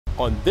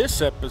On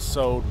this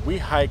episode, we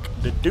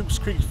hike the Dukes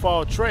Creek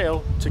Fall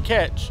Trail to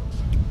catch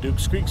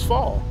Dukes Creek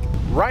Fall,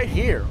 right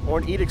here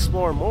on Eat,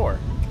 Explore More.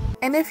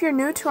 And if you're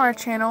new to our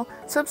channel,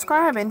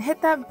 subscribe and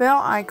hit that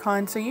bell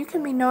icon so you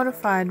can be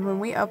notified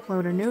when we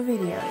upload a new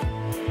video.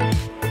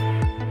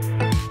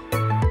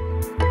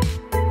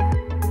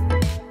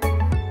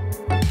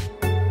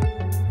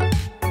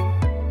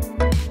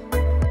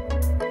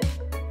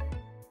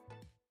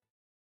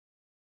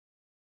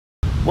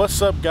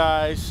 What's up,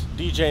 guys?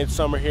 DJ and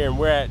Summer here, and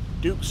we're at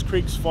Dukes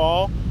Creek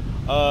Fall,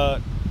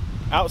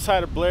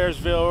 outside of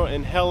Blairsville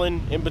and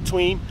Helen, in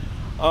between.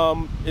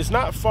 It's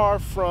not far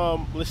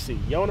from, let's see,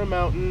 Yonah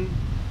Mountain,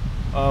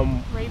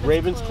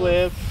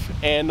 Ravenscliff,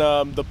 and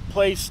the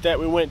place that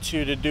we went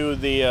to do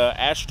the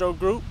Astro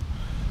group.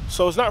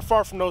 So it's not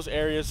far from those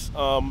areas.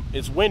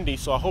 It's windy,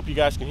 so I hope you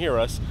guys can hear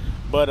us.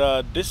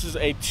 But this is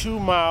a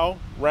 2-mile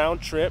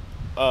round trip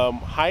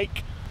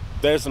hike.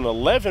 There's an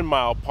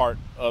 11-mile part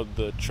of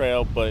the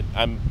trail, but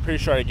I'm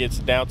pretty sure it gets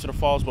down to the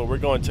falls, but we're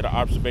going to the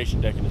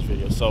observation deck in this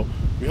video. So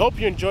we hope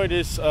you enjoyed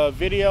this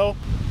video.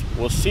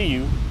 We'll see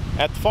you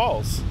at the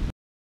falls.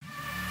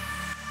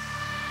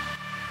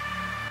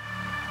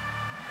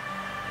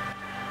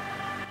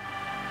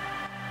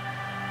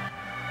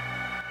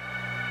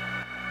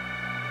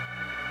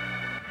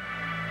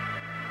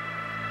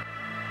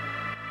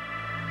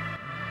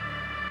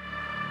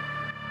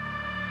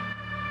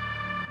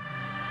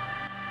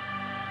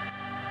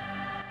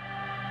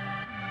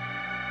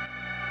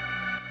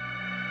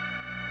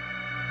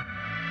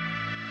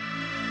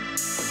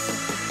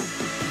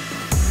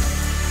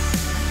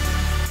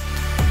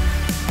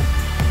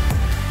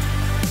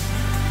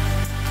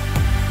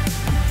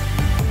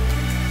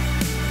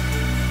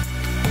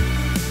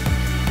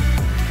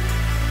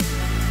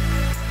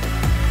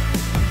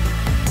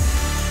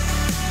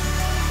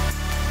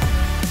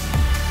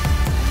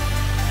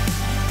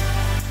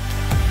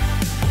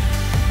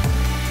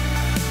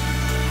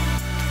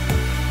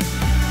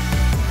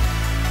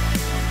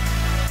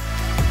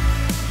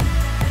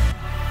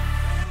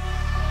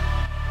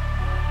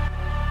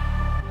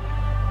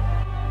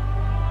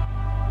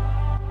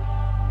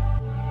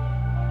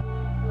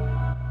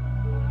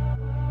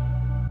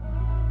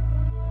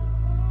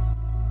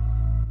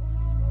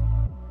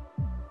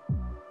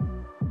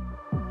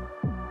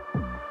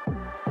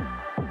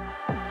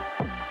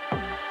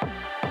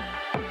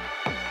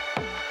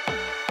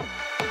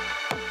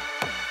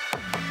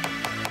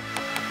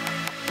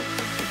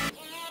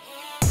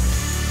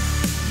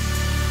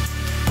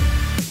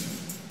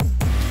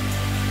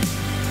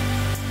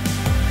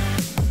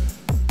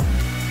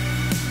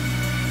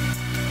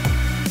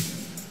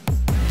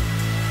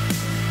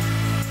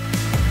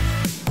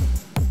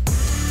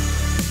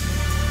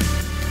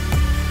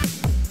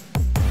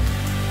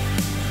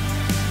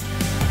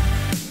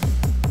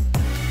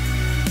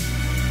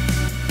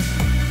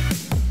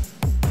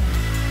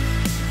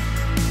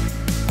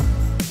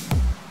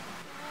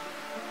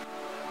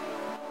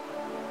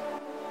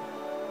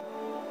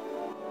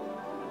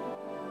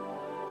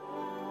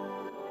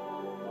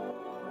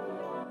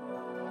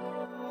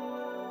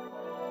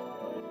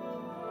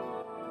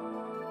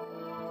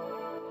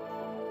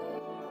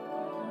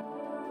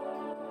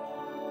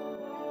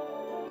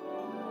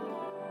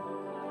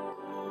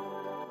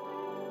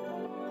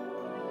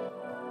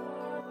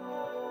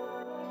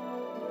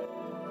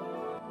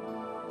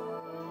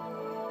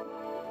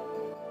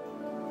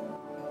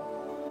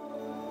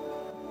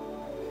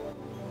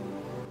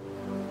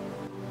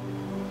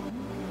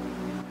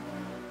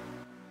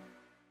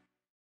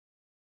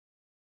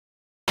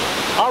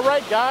 All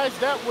right, guys,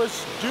 that was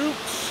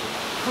Dukes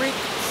Creek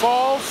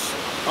Falls.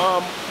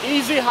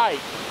 Easy hike.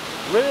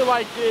 Really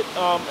liked it,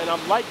 and I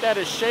like that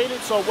it's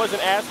shaded, so it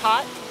wasn't as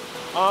hot.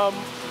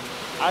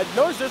 I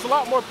noticed there's a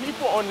lot more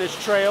people on this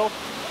trail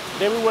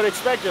than we would have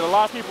expected. A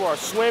lot of people are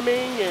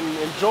swimming and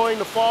enjoying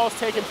the falls,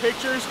 taking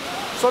pictures.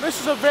 So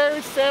this is a very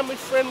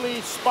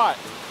family-friendly spot.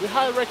 We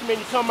highly recommend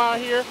you come out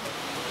here.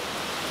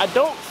 I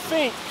don't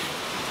think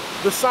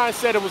the sign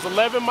said it was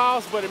 11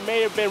 miles, but it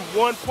may have been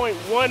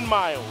 1.1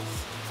 miles.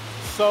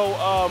 So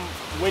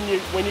when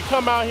you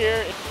come out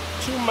here,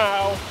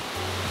 2-mile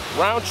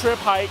round trip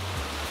hike,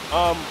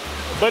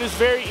 but it's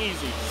very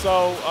easy.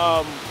 So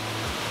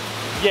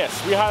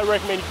yes, we highly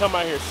recommend you come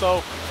out here.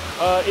 So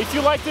if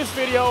you like this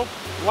video,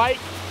 like,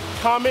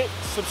 comment,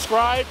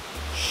 subscribe,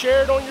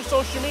 share it on your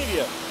social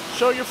media,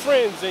 show your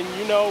friends, and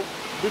you know,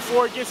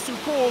 before it gets too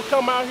cool,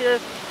 come out here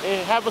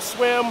and have a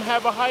swim,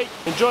 have a hike,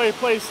 enjoy a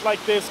place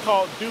like this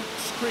called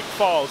Dukes Creek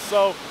Falls.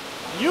 So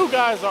you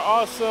guys are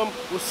awesome.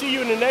 We'll see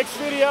you in the next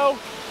video. Bye.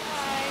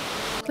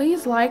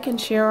 Please like and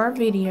share our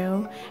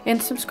video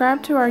and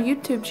subscribe to our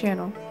YouTube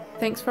channel.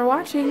 Thanks for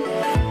watching.